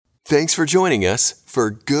Thanks for joining us for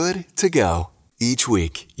Good to Go. Each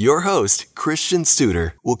week, your host, Christian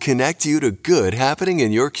Studer, will connect you to good happening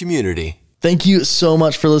in your community. Thank you so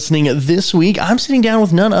much for listening this week. I'm sitting down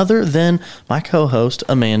with none other than my co-host,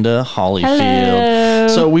 Amanda Hollyfield. Hello.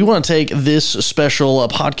 So we want to take this special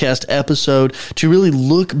podcast episode to really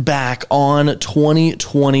look back on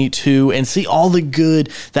 2022 and see all the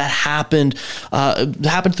good that happened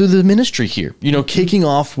through the ministry here. You know, kicking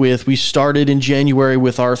off with, we started in January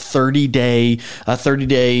with our 30-day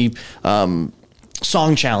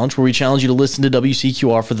song challenge, where we challenge you to listen to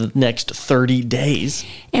WCQR for the next 30 days.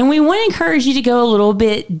 And we want to encourage you to go a little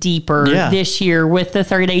bit deeper this year with the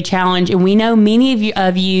 30-day challenge. And we know many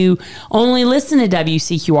of you only listen to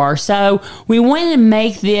WCQR. So we wanted to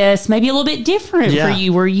make this maybe a little bit different for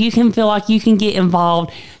you, where you can feel like you can get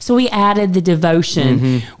involved. So we added the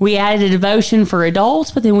devotion. We added a devotion for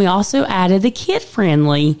adults, but then we also added the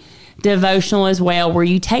kid-friendly devotional as well, where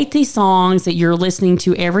you take these songs that you're listening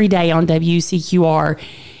to every day on WCQR,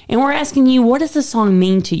 and we're asking you, what does the song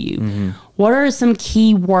mean to you? What are some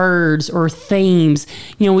key words or themes?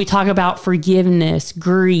 You know, we talk about forgiveness,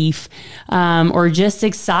 grief, or just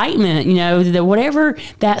excitement, you know, that whatever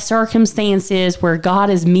that circumstance is where God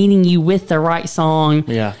is meeting you with the right song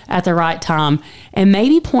at the right time, and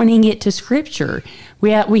maybe pointing it to Scripture.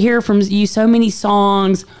 We hear from you so many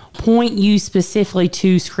songs point you specifically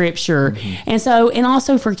to Scripture. And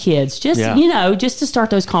also for kids, just to start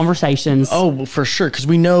those conversations. Oh, for sure. Because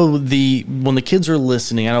we know when the kids are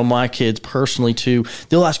listening, I know my kids personally too,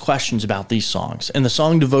 they'll ask questions about these songs. And the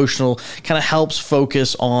song devotional kind of helps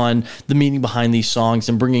focus on the meaning behind these songs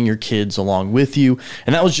and bringing your kids along with you.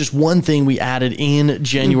 And that was just one thing we added in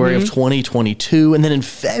January of 2022. And then in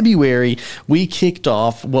February, we kicked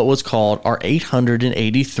off what was called our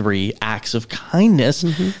 883 Acts of Kindness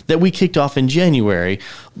that we kicked off in January.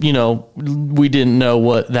 You know, we didn't know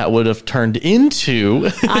what that would have turned into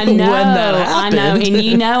when that happened. I know. And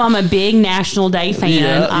you know, I'm a big National Day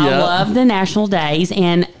fan. I love the National Days,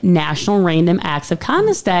 and National Random Acts of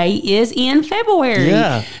Kindness Day is in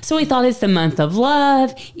February. So we thought it's the month of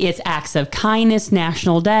love. It's Acts of Kindness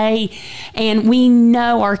National Day. And we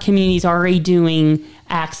know our community's already doing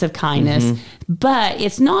acts of kindness, but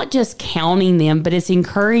it's not just counting them, but it's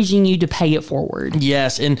encouraging you to pay it forward.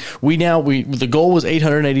 Yes, and the goal was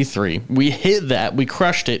 883. We hit that. We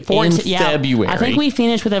crushed it in February. I think we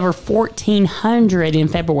finished with over 1,400 in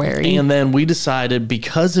February. And then we decided,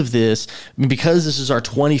 because this is our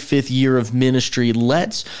 25th year of ministry,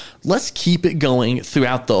 let's keep it going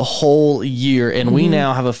throughout the whole year. And we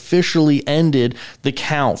now have officially ended the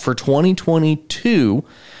count for 2022.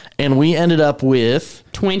 And we ended up with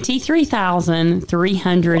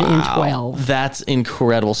 23,312. Wow, that's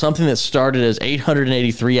incredible. Something that started as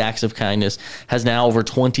 883 acts of kindness has now over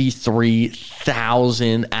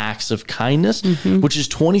 23,000 acts of kindness, which is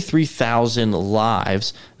 23,000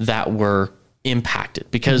 lives that were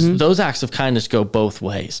impacted, because those acts of kindness go both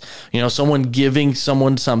ways. You know, someone giving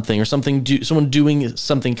someone something, or someone doing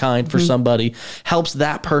something kind for somebody helps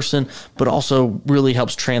that person, but also really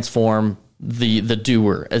helps transform the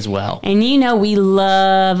doer as well. And you know, we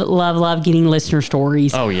love getting listener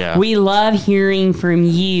stories. Oh yeah. We love hearing from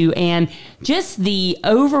you and just the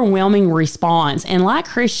overwhelming response. And like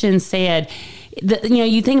Christian said,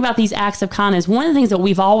 you think about these acts of kindness. One of the things that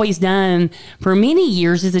we've always done for many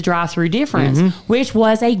years is the drive-through difference, which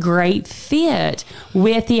was a great fit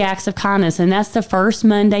with the acts of kindness. And that's the first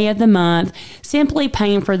Monday of the month, simply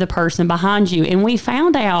paying for the person behind you. And we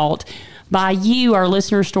found out by our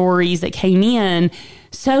listener stories that came in,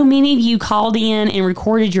 so many of you called in and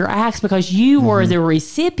recorded your acts because you were the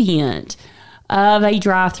recipient of a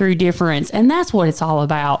drive-through difference. And that's what it's all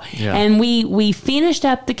about. Yeah. And we finished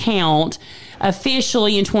up the count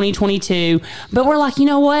officially in 2022, but we're like, you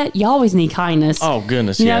know what? You always need kindness. Oh,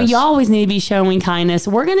 goodness, You know, you always need to be showing kindness.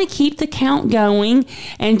 We're going to keep the count going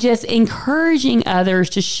and just encouraging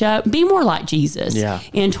others to be more like Jesus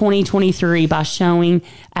in 2023 by showing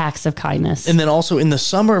acts of kindness. And then also in the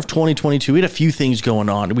summer of 2022, we had a few things going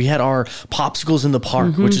on. We had our Popsicles in the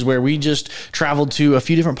Park, which is where we just traveled to a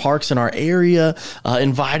few different parks in our area,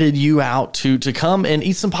 invited you out to come and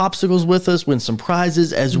eat some popsicles with us, win some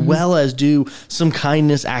prizes, as well as do some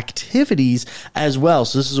kindness activities as well.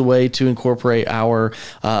 So this is a way to incorporate our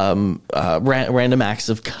random acts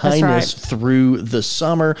of kindness through the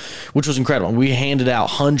summer, which was incredible. We handed out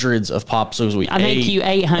hundreds of popsicles. I think you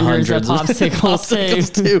ate hundreds of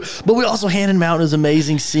popsicles too. But we also handed them out. It was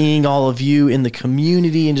amazing seeing all of you in the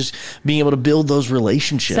community and just being able to build those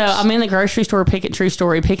relationships. So I'm in the grocery store, true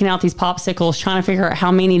story, picking out these popsicles, trying to figure out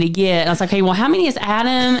how many to get. And I was like, hey, well, how many is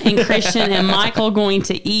Adam and Christian and Michael going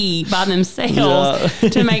to eat by themselves? ourselves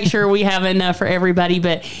to make sure we have enough for everybody.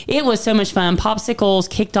 But it was so much fun. Popsicles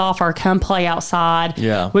kicked off our Come Play Outside,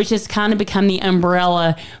 which has kind of become the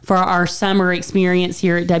umbrella for our summer experience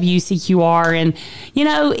here at WCQR. And, you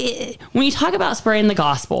know, when you talk about spreading the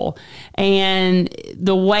gospel and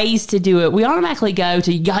the ways to do it, we automatically go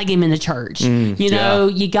to, you got to get them in the church. You know,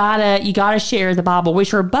 you gotta share the Bible,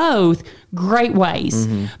 which are both great ways.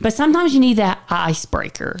 But sometimes you need that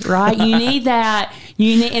icebreaker, right? You need that.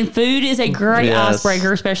 And food is a great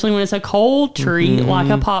icebreaker, especially when it's a cold treat like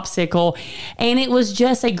a popsicle. And it was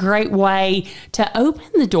just a great way to open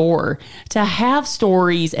the door to have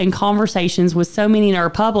stories and conversations with so many in our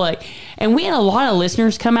public. And we had a lot of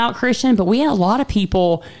listeners come out, Christian, but we had a lot of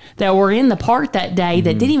people that were in the park that day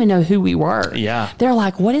that didn't even know who we were. They're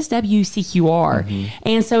like, what is WCQR?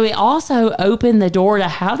 And so it also opened the door to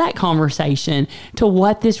have that conversation to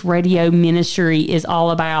what this radio ministry is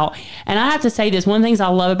all about. And I have to say this, one of the things I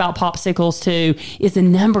love about Popsicles too is the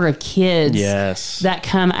number of kids that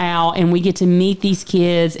come out, and we get to meet these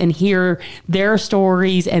kids and hear their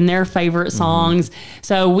stories and their favorite songs.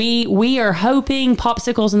 So we are hoping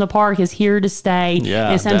Popsicles in the Park is here to stay,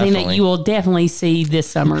 and something that you will definitely see this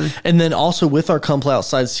summer. And then also with our Come Play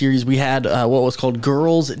Outside series, we had what was called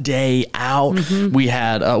Girls Day Out. We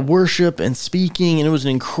had worship and speaking, and it was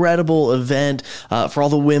an incredible event for all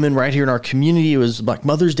the women right here in our community. It was like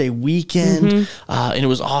Mother's Day weekend, and it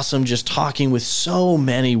was awesome just talking with so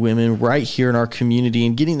many women right here in our community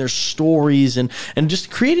and getting their stories and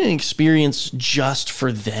just creating an experience just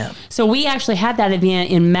for them. So we actually had that event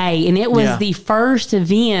in May, and it was the first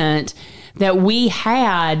event that we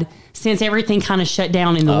had since everything kind of shut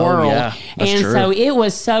down in the world. And so it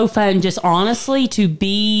was so fun, just honestly, to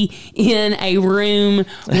be in a room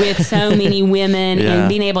with so many women and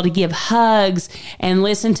being able to give hugs and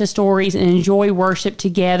listen to stories and enjoy worship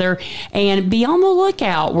together and be on the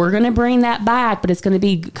lookout. We're going to bring that back, but it's going to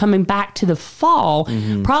be coming back to the fall,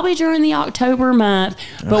 probably during the October month.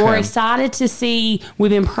 But we're excited to see, we've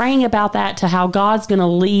been praying about that, to how God's going to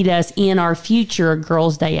lead us in our future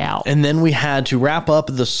Girls Day Out. And then we had to wrap up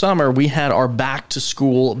the summer. We had our back to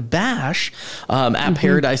school bash at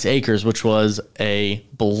Paradise Acres, which was a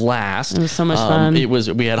blast. It was so much fun.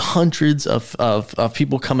 We had hundreds of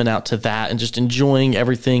people coming out to that and just enjoying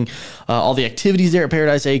everything, all the activities there at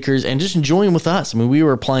Paradise Acres, and just enjoying with us. I mean, we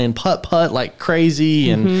were playing putt-putt like crazy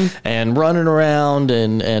and running around,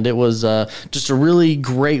 and it was just a really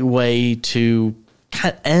great way to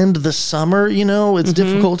kind of end the summer. You know, it's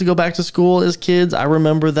difficult to go back to school as kids. I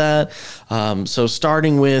remember that. So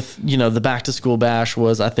starting with, the back to school bash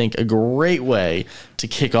was, I think, a great way to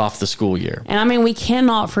kick off the school year. And I mean, we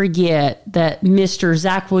cannot forget that Mr.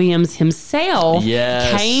 Zach Williams himself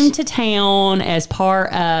came to town as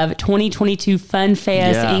part of 2022 Fun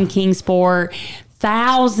Fest in Kingsport.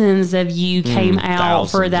 Thousands of you came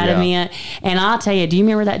out for that event. And I'll tell you, do you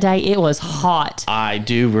remember that day? It was hot. I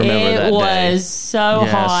do remember that day. It was so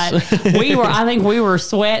hot. I think we were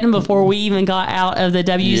sweating before we even got out of the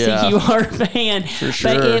WCQR van. For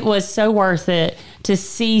sure. But it was so worth it to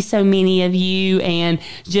see so many of you and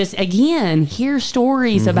just, again, hear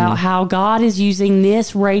stories about how God is using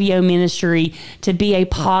this radio ministry to be a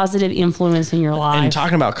positive influence in your life. And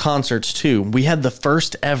talking about concerts, too, we had the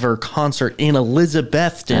first ever concert in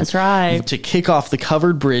Elizabethton. That's right. To kick off the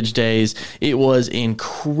Covered Bridge Days. It was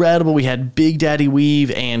incredible. We had Big Daddy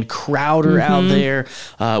Weave and Crowder out there,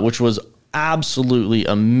 which was absolutely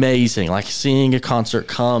amazing. Like seeing a concert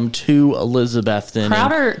come to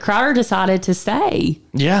Elizabethton. Crowder decided to stay.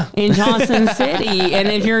 Yeah. In Johnson City. And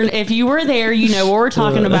if you were there, you know what we're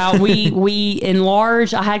talking about. We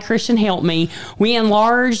enlarged, I had Christian help me. We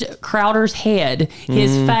enlarged Crowder's head,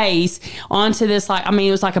 his face, onto this,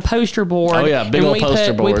 it was like a poster board. Oh yeah, big old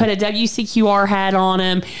poster board. We put a WCQR hat on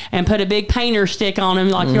him and put a big painter stick on him,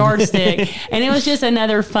 like yardstick. And it was just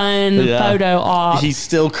another fun photo op. He's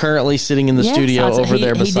still currently sitting in the studio over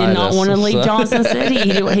there beside us. He did not want to leave Johnson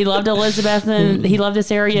City. He loved Elizabethton. He loved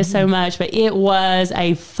this area so much, but it was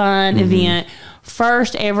a fun event.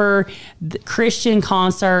 First ever Christian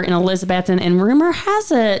concert in Elizabethton, and rumor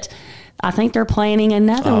has it, I think they're planning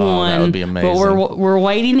another one. That would be amazing. But we're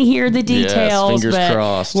waiting to hear the details. Fingers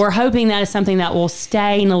crossed. We're hoping that is something that will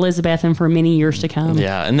stay in Elizabethton for many years to come.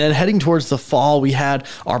 Yeah, and then heading towards the fall, we had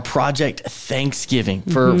our Project Thanksgiving.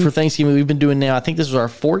 For Thanksgiving, we've been doing now, I think this was our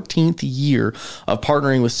 14th year of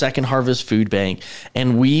partnering with Second Harvest Food Bank,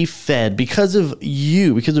 and we fed, because of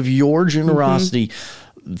your generosity,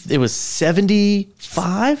 it was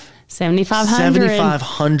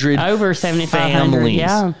 7,500 over 7,500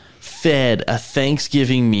 families fed a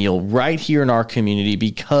Thanksgiving meal right here in our community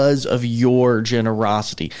because of your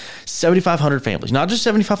generosity. 7,500 families, not just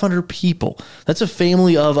 7,500 people. That's a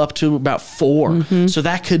family of up to about 4. So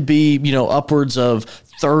that could be, upwards of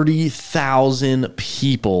 30,000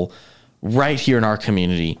 people right here in our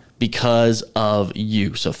community because of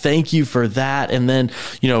you. So thank you for that. And then,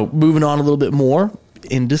 moving on a little bit more,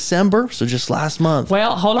 in December, so just last month.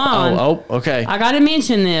 Well, hold on. Oh, okay. I got to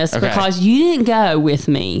mention this because you didn't go with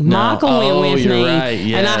me. No. Michael went with me. Right.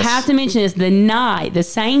 Yes. And I have to mention this. The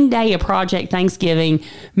same day of Project Thanksgiving,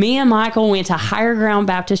 me and Michael went to Higher Ground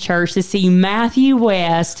Baptist Church to see Matthew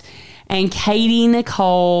West and Katie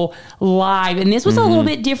Nicole live. And this was a little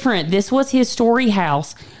bit different. This was his Story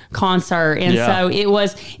House concert, and so it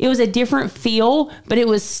was a different feel, but it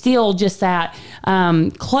was still just that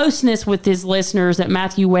closeness with his listeners that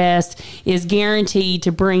Matthew West is guaranteed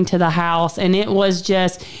to bring to the house. And it was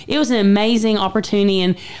an amazing opportunity.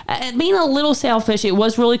 And being a little selfish, it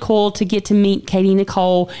was really cool to get to meet Katie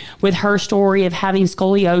Nicole with her story of having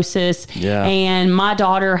scoliosis, and my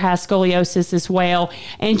daughter has scoliosis as well,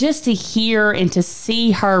 and just to hear and to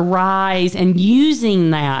see her rise and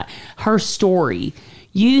using her story,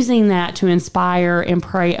 using that to inspire and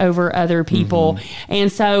pray over other people.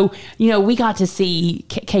 And so, we got to see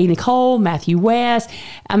Katie Nicole, Matthew West.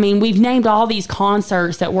 I mean, we've named all these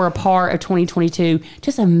concerts that were a part of 2022.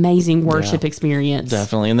 Just amazing worship experience.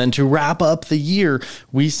 Definitely. And then to wrap up the year,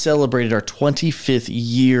 we celebrated our 25th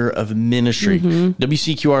year of ministry.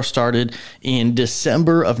 WCQR started in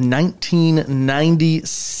December of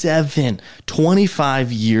 1997.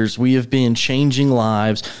 25 years we have been changing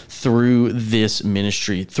lives through this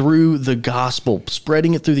ministry, through the gospel,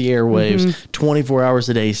 spreading it through the airwaves, 24 hours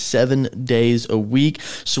a day, 7 days a week.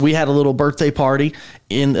 So we had a little birthday party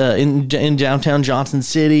in downtown Johnson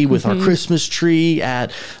City with our Christmas tree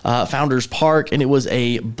at Founders Park, and it was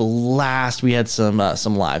a blast. We had some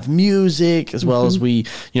live music, as well as we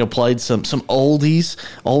played some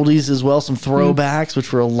oldies as well, some throwbacks,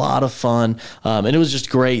 which were a lot of fun, and it was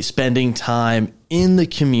just great spending time in the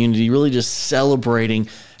community, really just celebrating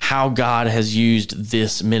how God has used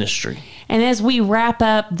this ministry. And as we wrap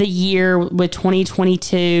up the year with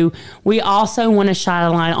 2022, we also want to shine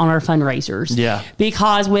a light on our fundraisers. Yeah.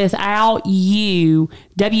 Because without you,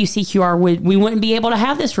 WCQR we wouldn't be able to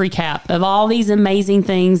have this recap of all these amazing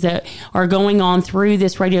things that are going on through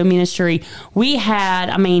this radio ministry. You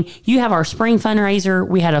have our spring fundraiser,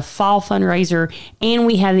 we had a fall fundraiser, and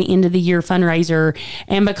we had the end of the year fundraiser.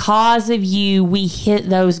 And because of you, we hit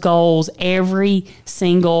those goals every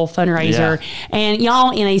single fundraiser. Yeah. And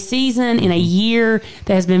y'all, in a season, in a year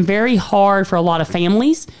that has been very hard for a lot of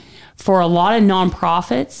families, for a lot of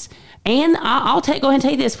nonprofits, and I'll go ahead and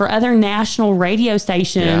tell you this, for other national radio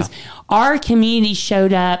stations, our community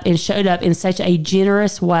showed up in such a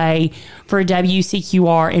generous way for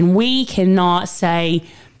WCQR, and we cannot say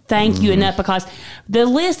thank you enough, because the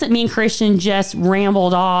list that me and Christian just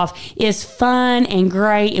rambled off is fun and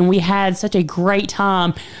great, and we had such a great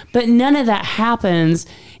time, but none of that happens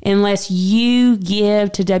unless you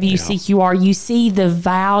give to WCQR. You see the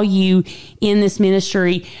value in this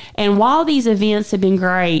ministry. And while these events have been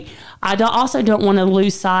great, I also don't want to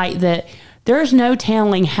lose sight that there's no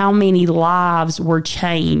telling how many lives were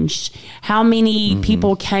changed, how many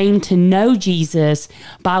people came to know Jesus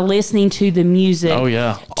by listening to the music. Oh,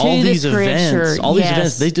 yeah. All these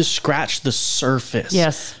events, they just scratch the surface.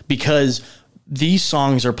 Yes. Because these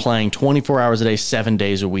songs are playing 24 hours a day, 7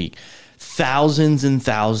 days a week. Thousands and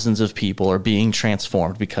thousands of people are being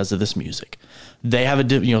transformed because of this music. They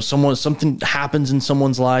have something happens in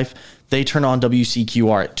someone's life. They turn on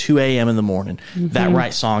WCQR at 2 a.m. in the morning. That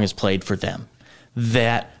right song is played for them.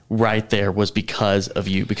 That right there was because of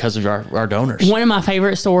you, because of our donors. One of my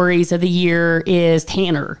favorite stories of the year is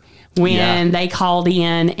Tanner. When they called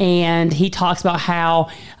in, and he talks about how,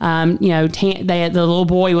 the little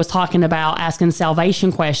boy was talking about asking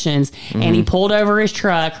salvation questions, and he pulled over his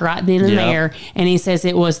truck right then and there, and he says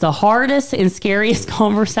it was the hardest and scariest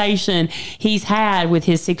conversation he's had with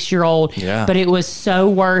his 6-year-old, but it was so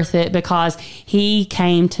worth it because he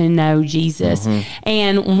came to know Jesus.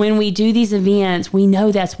 And when we do these events, we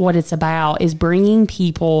know that's what it's about, is bringing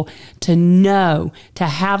people to know, to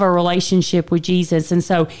have a relationship with Jesus. And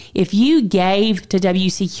so if you gave to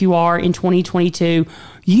WCQR in 2022,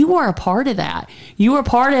 you were a part of that. You were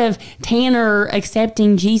part of Tanner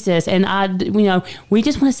accepting Jesus. And we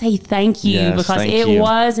just want to say thank you, because it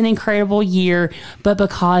was an incredible year, but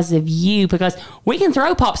because of you, because we can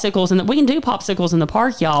throw popsicles and we can do popsicles in the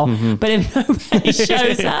park, y'all. But if nobody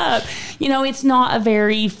shows up, it's not a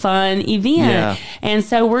very fun event. And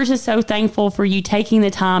so we're just so thankful for you taking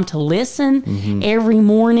the time to listen every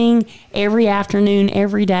morning, every afternoon,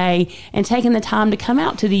 every day, and taking the time to come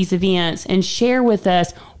out to these events and share with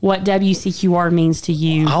us what WCQR means to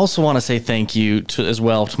you. I also want to say thank you as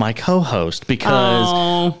well to my co-host,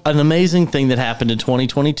 because an amazing thing that happened in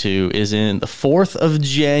 2022 is in the 4th of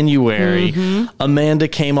January, Amanda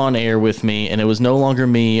came on air with me, and it was no longer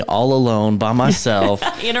me all alone by myself.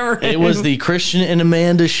 In a room. It was the Christian and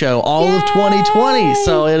Amanda show all of 2020.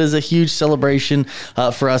 So it is a huge celebration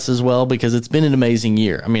for us as well, because it's been an amazing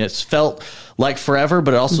year. I mean, it's felt like forever,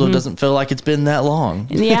 but it also doesn't feel like it's been that long.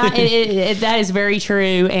 Yeah, that is very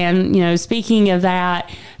true. And, you know, speaking of that,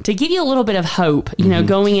 to give you a little bit of hope, you know,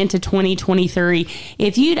 going into 2023,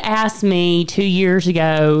 if you'd asked me 2 years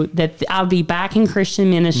ago that I would be back in Christian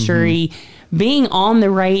ministry, being on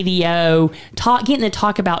the radio, getting to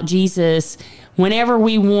talk about Jesus whenever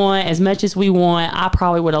we want, as much as we want, I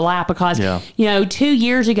probably would have laughed, because, you know, 2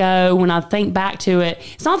 years ago, when I think back to it,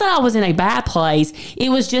 it's not that I was in a bad place. It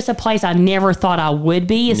was just a place I never thought I would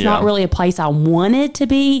be. It's not really a place I wanted to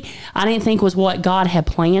be. I didn't think was what God had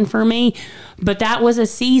planned for me. But that was a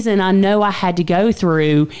season I know I had to go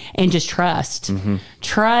through, and just trust.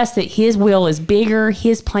 Trust that His will is bigger,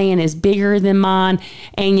 His plan is bigger than mine.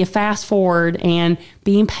 And you fast forward and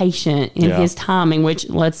being patient in His timing, which,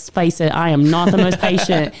 let's face it, I am not the most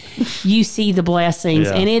patient. You see the blessings.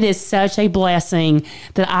 And it is such a blessing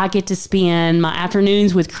that I get to spend my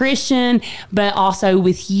afternoons with Christian, but also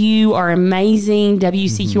with you, our amazing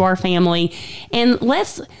WCQR family. And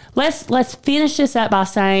let's finish this up by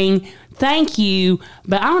saying thank you.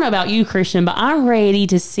 But I don't know about you, Christian, but I'm ready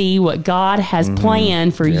to see what God has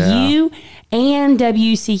planned for you and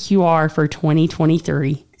WCQR for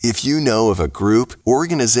 2023. If you know of a group,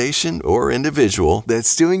 organization, or individual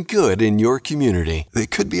that's doing good in your community, they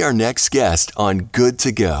could be our next guest on Good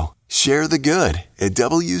to Go. Share the good at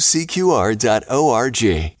WCQR.org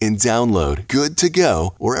and download Good to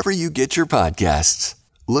Go wherever you get your podcasts.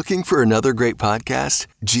 Looking for another great podcast?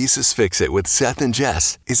 Jesus Fix It with Seth and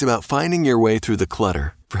Jess is about finding your way through the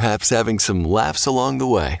clutter, perhaps having some laughs along the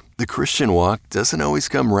way. The Christian walk doesn't always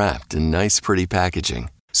come wrapped in nice, pretty packaging.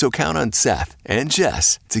 So count on Seth and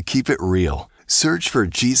Jess to keep it real. Search for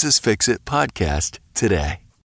Jesus Fix It podcast today.